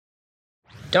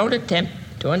Don't attempt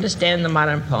to understand the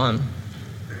modern poem.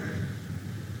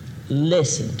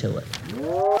 Listen to it.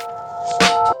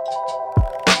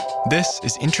 This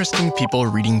is Interesting People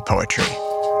Reading Poetry.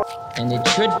 And it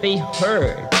should be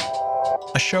heard.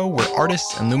 A show where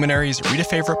artists and luminaries read a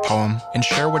favorite poem and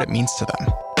share what it means to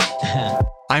them.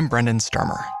 I'm Brendan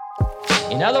Sturmer.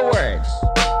 In other words,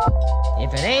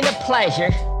 if it ain't a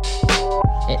pleasure,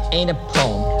 it ain't a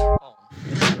poem.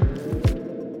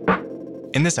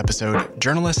 In this episode,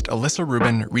 journalist Alyssa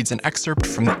Rubin reads an excerpt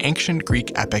from the ancient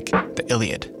Greek epic, the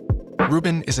Iliad.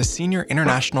 Rubin is a senior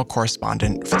international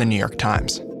correspondent for the New York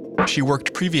Times. She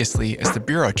worked previously as the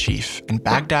bureau chief in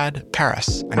Baghdad,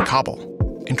 Paris, and Kabul.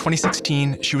 In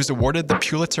 2016, she was awarded the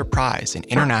Pulitzer Prize in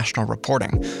International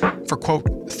Reporting for,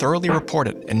 quote, thoroughly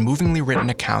reported and movingly written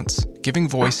accounts giving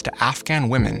voice to Afghan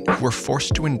women who were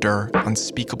forced to endure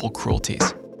unspeakable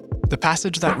cruelties. The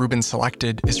passage that Rubin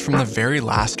selected is from the very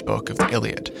last book of the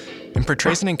Iliad and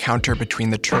portrays an encounter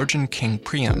between the Trojan king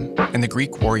Priam and the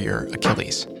Greek warrior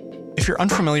Achilles. If you're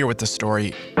unfamiliar with the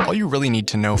story, all you really need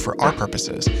to know for our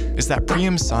purposes is that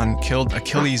Priam's son killed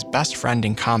Achilles' best friend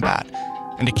in combat,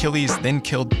 and Achilles then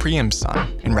killed Priam's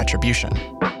son in retribution.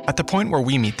 At the point where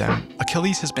we meet them,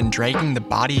 Achilles has been dragging the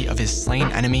body of his slain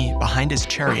enemy behind his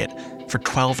chariot for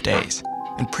 12 days,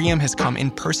 and Priam has come in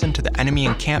person to the enemy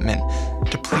encampment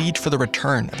to plead for the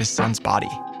return of his son's body.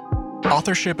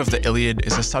 Authorship of the Iliad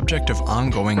is a subject of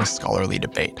ongoing scholarly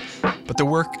debate, but the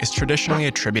work is traditionally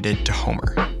attributed to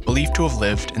Homer, believed to have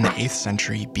lived in the 8th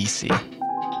century BC.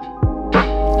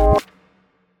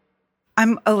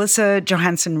 I'm Alyssa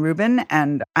Johansson Rubin,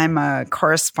 and I'm a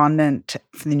correspondent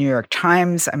for the New York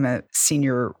Times. I'm a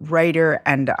senior writer,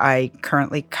 and I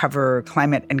currently cover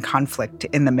climate and conflict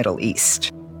in the Middle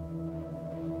East.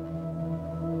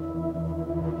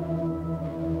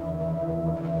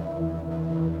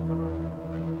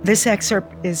 This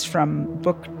excerpt is from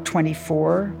Book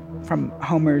 24 from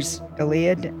Homer's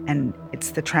Iliad, and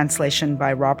it's the translation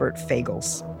by Robert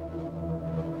Fagles.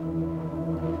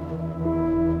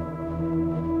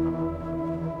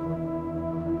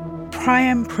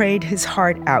 Priam prayed his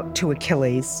heart out to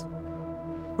Achilles.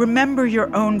 Remember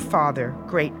your own father,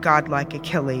 great godlike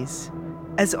Achilles.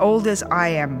 As old as I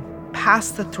am,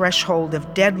 past the threshold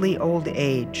of deadly old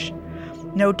age.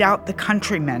 No doubt the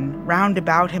countrymen round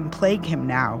about him plague him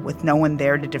now, with no one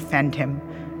there to defend him,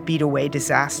 beat away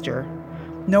disaster.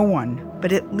 No one,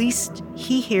 but at least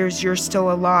he hears you're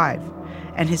still alive,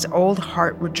 and his old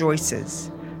heart rejoices.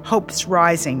 Hopes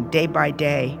rising day by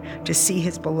day to see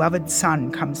his beloved son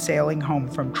come sailing home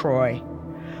from Troy.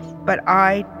 But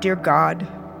I, dear God,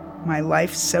 my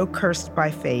life so cursed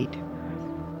by fate,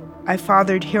 I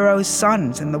fathered heroes'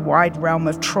 sons in the wide realm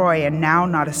of Troy, and now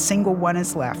not a single one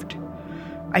is left.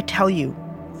 I tell you,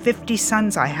 50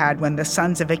 sons I had when the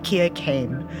sons of Achaea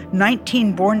came,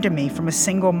 19 born to me from a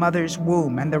single mother's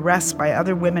womb, and the rest by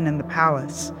other women in the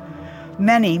palace.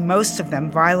 Many, most of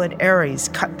them violent Ares,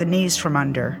 cut the knees from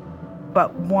under.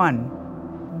 But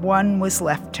one was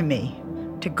left to me,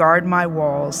 to guard my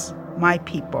walls, my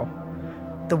people.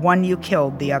 The one you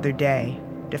killed the other day,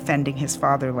 defending his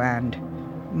fatherland,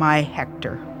 my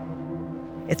Hector.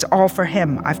 It's all for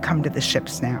him I've come to the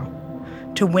ships now,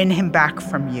 to win him back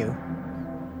from you.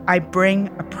 I bring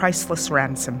a priceless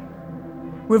ransom.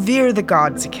 Revere the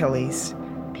gods, Achilles.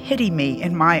 Pity me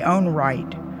in my own right.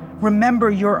 Remember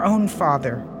your own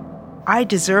father. I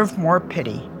deserve more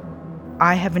pity.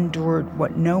 I have endured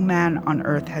what no man on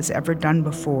earth has ever done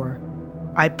before.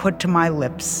 I put to my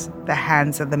lips the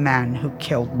hands of the man who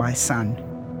killed my son.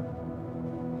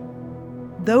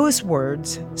 Those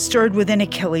words stirred within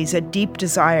Achilles a deep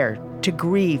desire to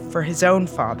grieve for his own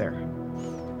father.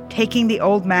 Taking the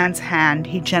old man's hand,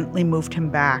 he gently moved him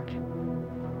back.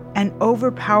 And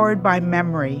overpowered by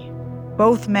memory,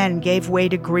 both men gave way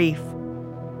to grief.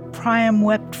 Priam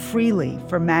wept freely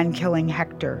for man-killing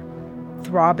Hector,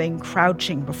 throbbing,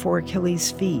 crouching before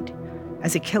Achilles' feet,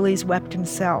 as Achilles wept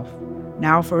himself,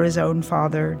 now for his own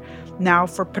father, now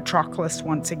for Patroclus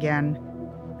once again.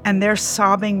 And their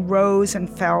sobbing rose and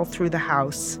fell through the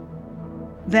house.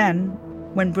 Then,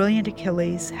 when brilliant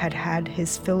Achilles had had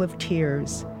his fill of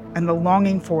tears, and the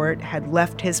longing for it had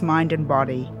left his mind and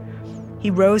body,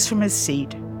 he rose from his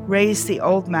seat, raised the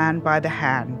old man by the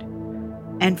hand,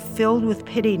 and filled with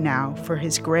pity now for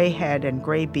his gray head and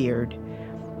gray beard,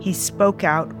 he spoke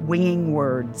out winging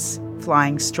words,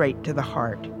 flying straight to the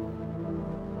heart.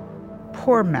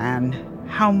 Poor man,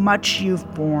 how much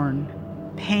you've borne,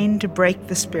 pain to break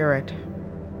the spirit.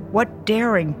 What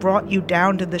daring brought you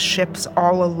down to the ships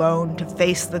all alone to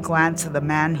face the glance of the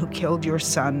man who killed your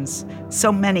sons, so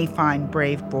many fine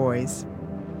brave boys?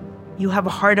 You have a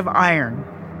heart of iron.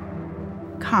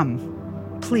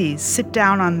 Come, Please sit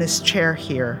down on this chair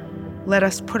here. Let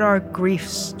us put our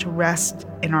griefs to rest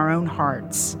in our own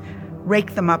hearts.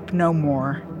 Rake them up no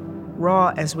more,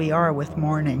 raw as we are with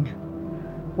mourning.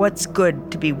 What's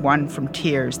good to be won from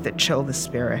tears that chill the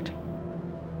spirit?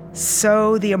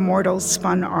 So the immortals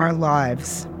spun our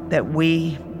lives, that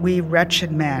we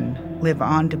wretched men, live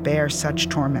on to bear such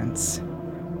torments.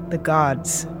 The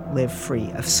gods live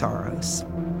free of sorrows.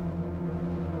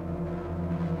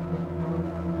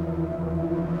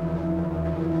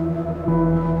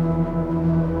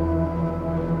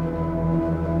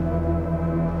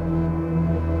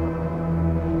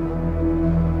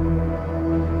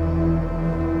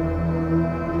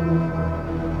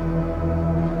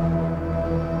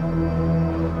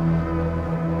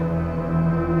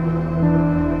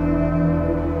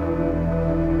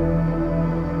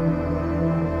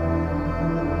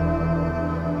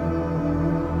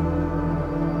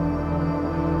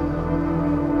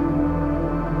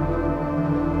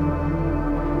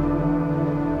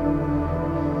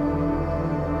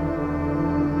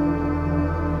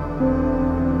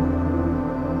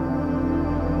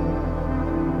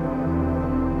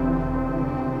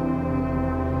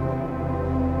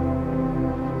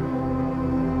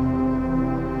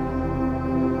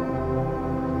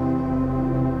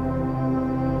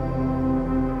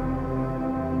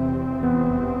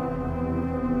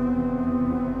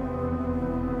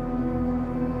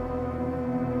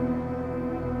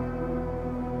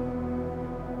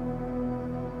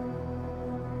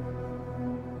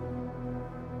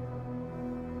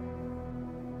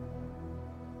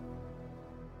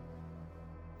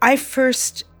 I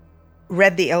first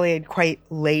read the Iliad quite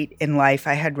late in life.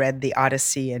 I had read the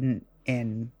Odyssey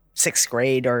in sixth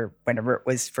grade or whenever it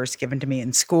was first given to me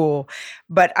in school,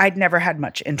 but I'd never had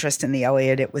much interest in the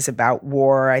Iliad. It was about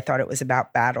war. I thought it was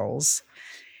about battles.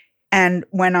 And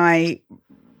when I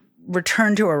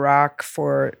returned to Iraq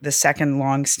for the second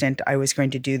long stint I was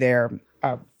going to do there,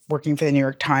 working for the New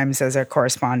York Times as a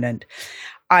correspondent,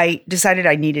 I decided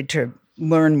I needed to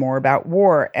learn more about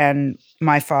war. And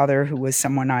my father, who was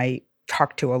someone I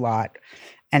talked to a lot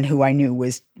and who I knew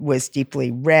was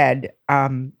deeply read,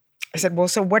 I said, well,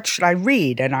 so what should I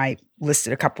read? And I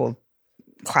listed a couple of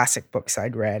classic books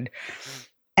I'd read.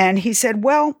 And he said,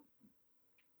 well,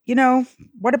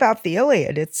 what about the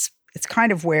Iliad? It's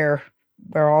kind of where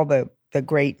all the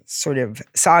great sort of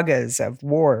sagas of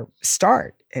war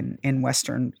start in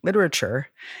Western literature.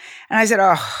 And I said,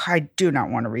 oh, I do not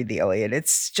want to read the Iliad.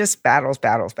 It's just battles,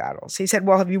 battles, battles. He said,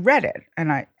 well, have you read it?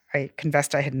 And I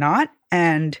confessed I had not.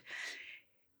 And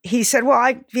he said, well,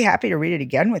 I'd be happy to read it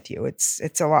again with you.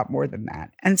 It's a lot more than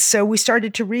that. And so we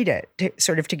started to read it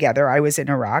sort of together. I was in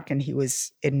Iraq and he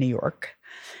was in New York.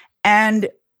 And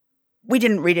we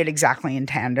didn't read it exactly in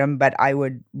tandem, but I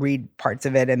would read parts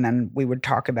of it and then we would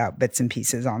talk about bits and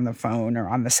pieces on the phone or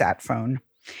on the sat phone.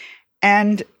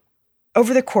 And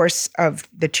over the course of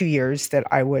the 2 years that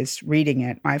I was reading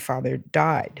it, my father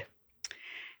died.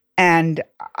 And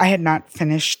I had not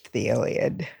finished the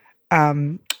Iliad.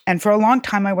 And for a long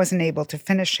time, I wasn't able to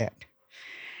finish it.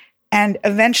 And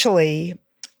eventually,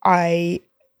 I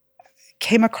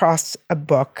came across a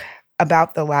book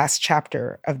about the last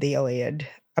chapter of the Iliad,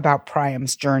 about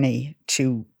Priam's journey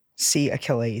to see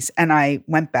Achilles. And I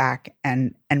went back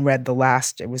and read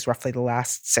it was roughly the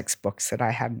last 6 books that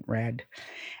I hadn't read.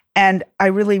 And I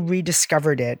really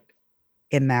rediscovered it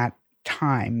in that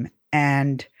time.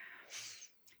 And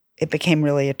it became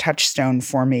really a touchstone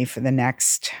for me for the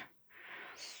next,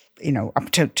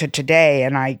 up to today.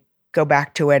 And I go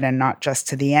back to it and not just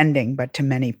to the ending, but to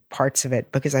many parts of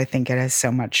it, because I think it has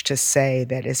so much to say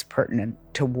that is pertinent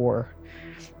to war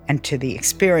and to the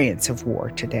experience of war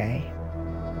today.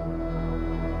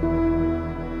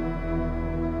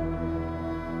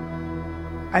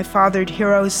 I fathered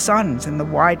heroes' sons in the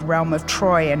wide realm of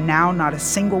Troy, and now not a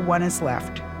single one is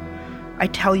left. I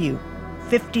tell you,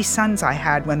 50 sons I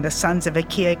had when the sons of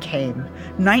Achaea came,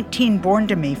 19 born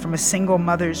to me from a single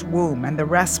mother's womb, and the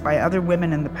rest by other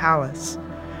women in the palace.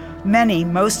 Many,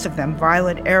 most of them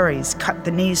violent Ares, cut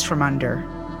the knees from under.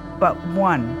 But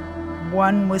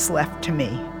one was left to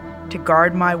me, to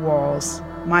guard my walls,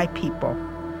 my people,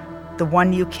 the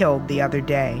one you killed the other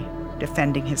day,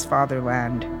 defending his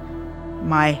fatherland,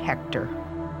 my Hector.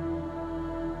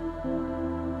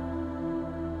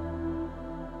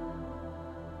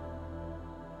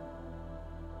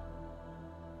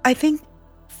 I think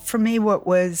for me what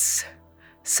was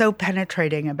so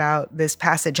penetrating about this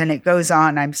passage, and it goes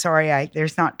on, I'm sorry,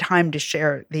 there's not time to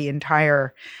share the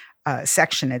entire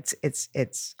section.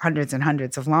 It's hundreds and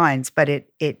hundreds of lines, but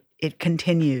it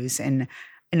continues in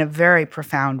a very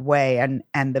profound way,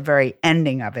 and the very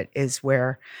ending of it is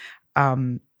where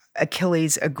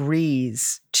Achilles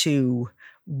agrees to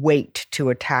wait to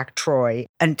attack Troy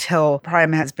until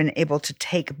Priam has been able to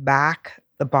take back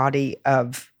the body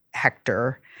of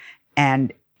Hector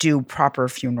and do proper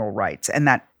funeral rites. And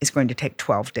that is going to take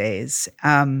 12 days.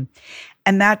 And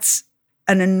that's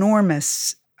an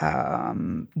enormous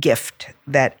gift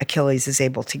that Achilles is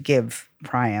able to give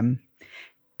Priam.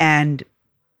 And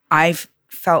I've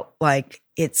felt like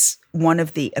it's one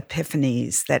of the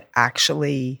epiphanies that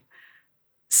actually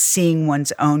seeing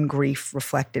one's own grief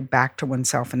reflected back to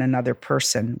oneself in another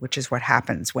person, which is what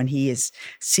happens when he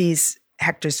sees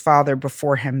Hector's father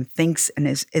before him, thinks and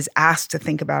is asked to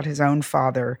think about his own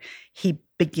father. He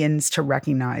begins to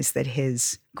recognize that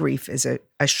his grief is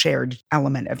a shared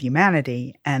element of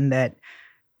humanity, and that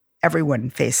everyone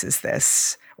faces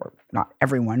this, or not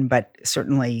everyone, but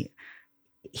certainly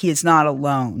he is not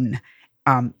alone,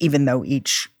 even though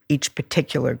each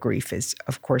particular grief is,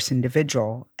 of course,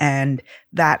 individual. And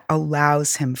that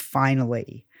allows him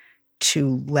finally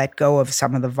to let go of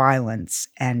some of the violence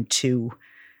and to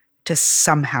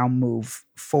somehow move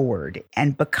forward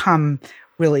and become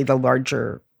really the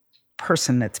larger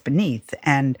person that's beneath.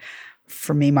 And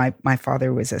for me, my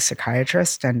father was a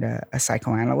psychiatrist and a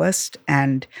psychoanalyst,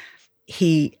 and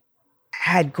he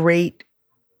had great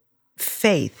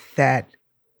faith that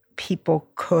people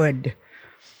could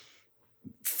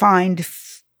find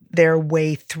their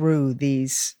way through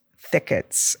these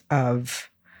thickets of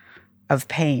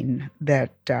pain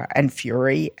that and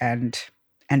fury and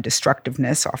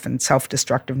destructiveness, often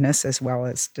self-destructiveness as well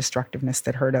as destructiveness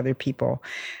that hurt other people,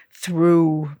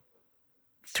 through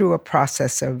a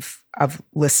process of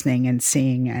listening and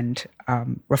seeing and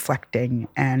reflecting.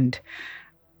 And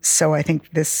so I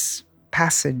think this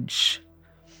passage,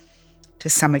 to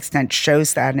some extent,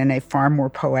 shows that in a far more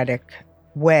poetic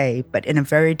way, but in a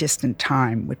very distant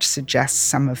time, which suggests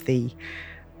some of the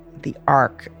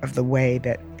arc of the way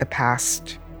that the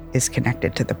past is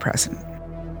connected to the present.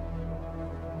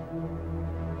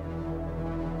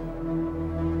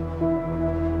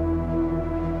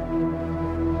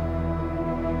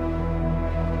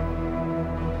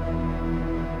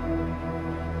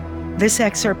 This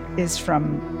excerpt is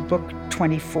from Book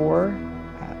 24,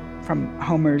 from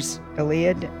Homer's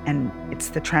Iliad, and it's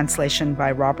the translation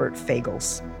by Robert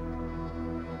Fagles.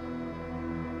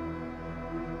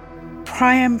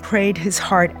 Priam prayed his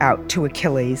heart out to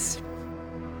Achilles.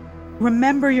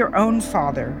 Remember your own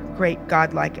father, great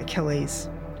godlike Achilles,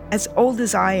 as old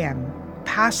as I am,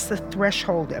 past the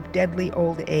threshold of deadly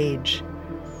old age.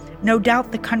 No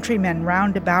doubt the countrymen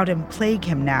round about him plague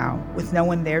him now, with no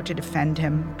one there to defend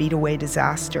him, beat away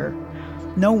disaster.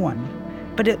 No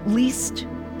one, but at least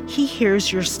he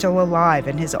hears you're still alive,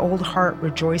 and his old heart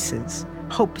rejoices,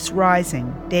 hopes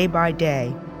rising day by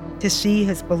day, to see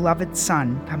his beloved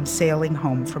son come sailing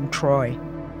home from Troy.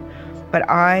 But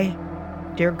I,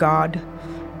 dear God,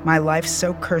 my life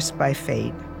so cursed by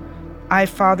fate, I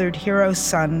fathered hero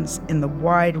sons in the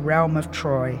wide realm of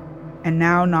Troy, and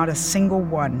now not a single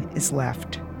one is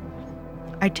left.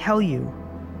 I tell you,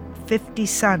 50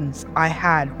 sons I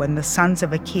had when the sons of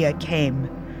Achaea came,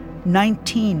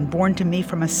 19 born to me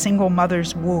from a single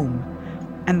mother's womb,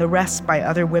 and the rest by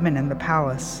other women in the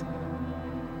palace.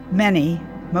 Many,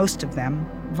 most of them,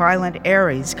 violent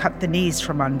Ares cut the knees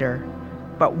from under,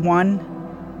 but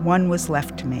one was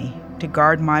left to me to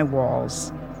guard my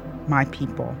walls, my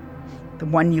people, the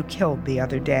one you killed the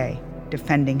other day,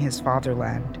 defending his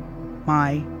fatherland.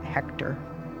 My Hector.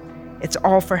 It's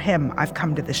all for him I've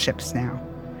come to the ships now,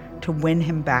 to win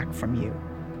him back from you.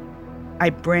 I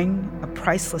bring a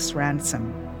priceless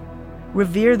ransom.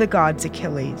 Revere the gods,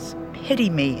 Achilles.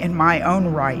 Pity me in my own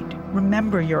right.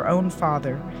 Remember your own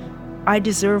father. I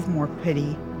deserve more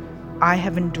pity. I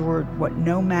have endured what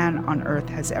no man on earth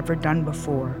has ever done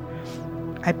before.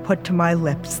 I put to my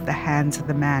lips the hands of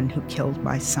the man who killed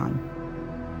my son.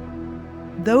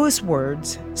 Those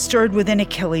words stirred within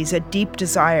Achilles a deep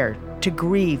desire to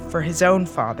grieve for his own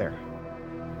father.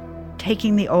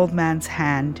 Taking the old man's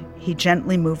hand, he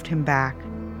gently moved him back,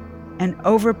 and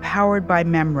overpowered by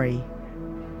memory,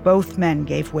 both men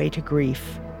gave way to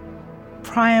grief.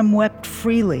 Priam wept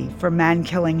freely for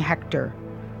man-killing Hector,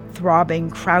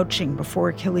 throbbing, crouching before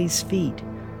Achilles' feet,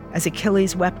 as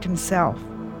Achilles wept himself,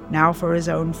 now for his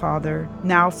own father,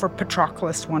 now for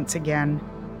Patroclus once again,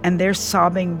 and their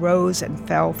sobbing rose and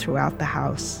fell throughout the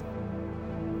house.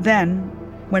 Then,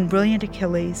 when brilliant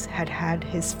Achilles had had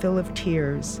his fill of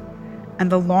tears,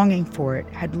 and the longing for it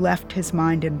had left his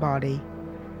mind and body,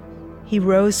 he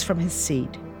rose from his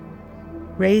seat,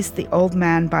 raised the old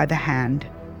man by the hand,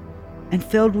 and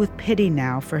filled with pity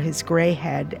now for his gray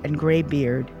head and gray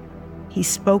beard, he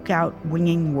spoke out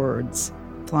winging words,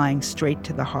 flying straight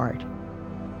to the heart.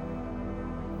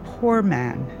 Poor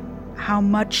man, how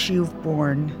much you've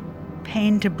borne,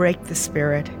 pain to break the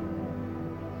spirit.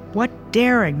 What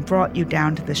daring brought you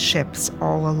down to the ships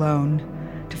all alone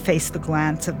to face the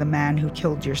glance of the man who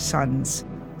killed your sons?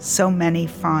 So many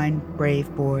fine,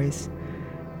 brave boys.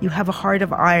 You have a heart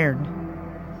of iron.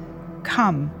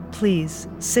 Come, please,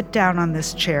 sit down on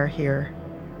this chair here.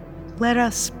 Let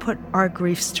us put our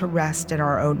griefs to rest in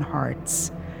our own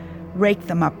hearts. Rake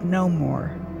them up no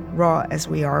more, raw as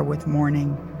we are with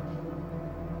mourning.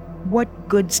 What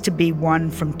good's to be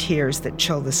won from tears that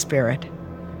chill the spirit?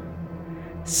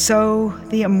 So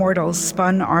the immortals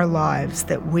spun our lives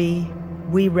that we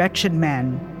wretched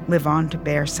men, live on to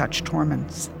bear such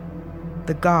torments.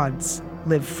 The gods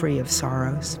live free of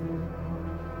sorrows.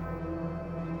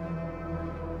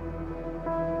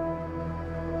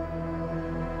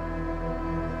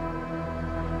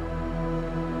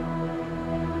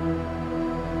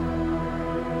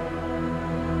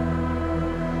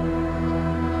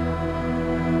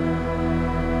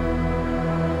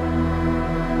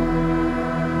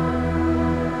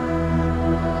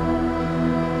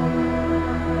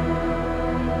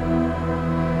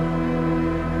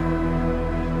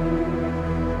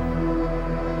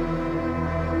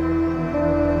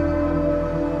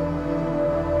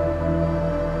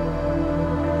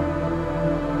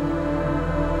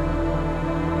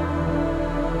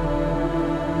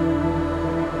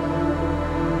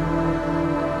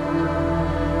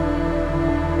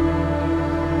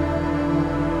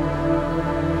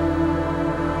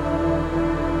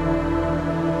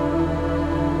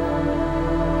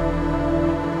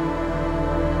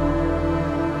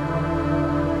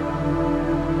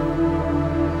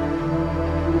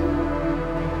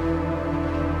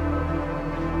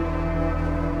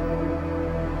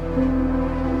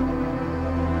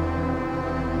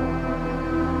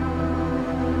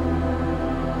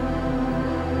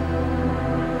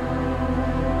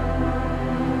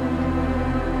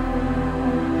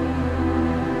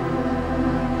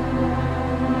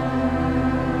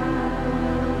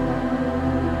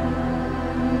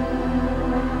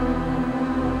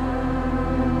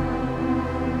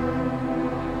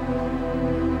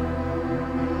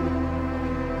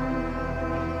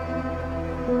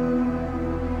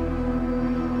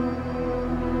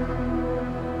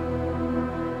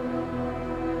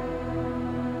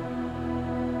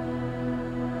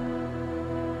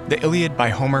 The Iliad by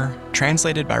Homer,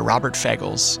 translated by Robert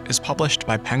Fagles, is published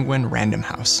by Penguin Random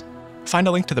House. Find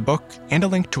a link to the book and a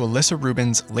link to Alyssa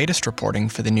Rubin's latest reporting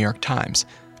for the New York Times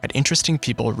at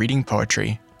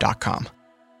interestingpeoplereadingpoetry.com.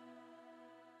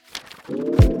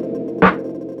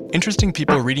 Interesting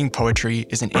People Reading Poetry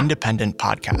is an independent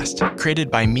podcast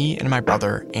created by me and my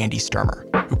brother, Andy Sturmer,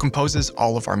 who composes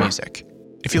all of our music.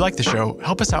 If you like the show,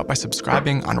 help us out by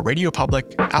subscribing on Radio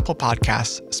Public, Apple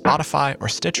Podcasts, Spotify, or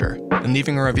Stitcher, and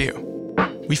leaving a review.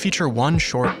 We feature one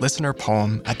short listener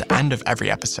poem at the end of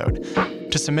every episode.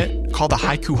 To submit, call the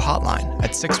Haiku Hotline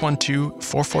at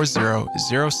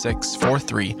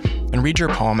 612-440-0643 and read your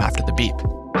poem after the beep.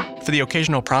 For the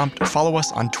occasional prompt, follow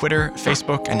us on Twitter,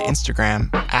 Facebook, and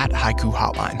Instagram at Haiku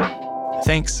Hotline.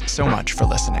 Thanks so much for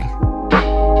listening.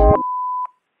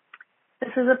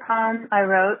 This is a poem I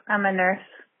wrote. I'm a nurse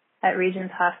at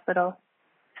Regents Hospital,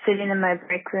 sitting in my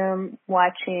break room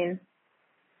watching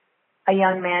a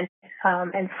young man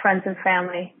and friends and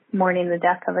family mourning the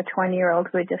death of a 20-year-old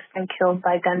who had just been killed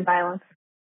by gun violence.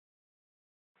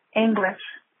 Anguish,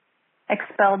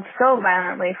 expelled so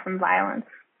violently from violence,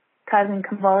 causing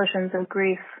convulsions of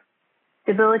grief,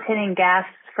 debilitating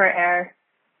gasps for air,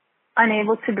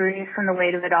 unable to breathe from the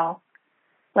weight of it all,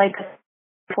 like a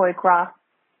foie gras,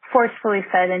 forcefully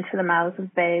fed into the mouths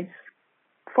of babes.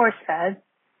 Force-fed,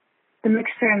 the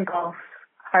mixture engulfs,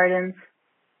 hardens,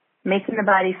 making the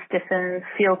body stiffen,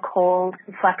 feel cold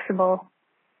and flexible.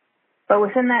 But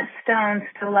within that stone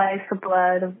still lies the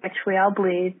blood of which we all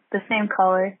bleed, the same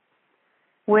color,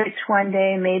 which one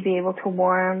day may be able to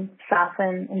warm,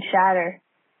 soften, and shatter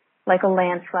like a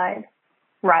landslide,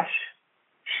 rush,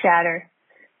 shatter,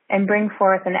 and bring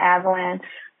forth an avalanche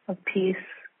of peace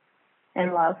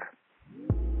and love.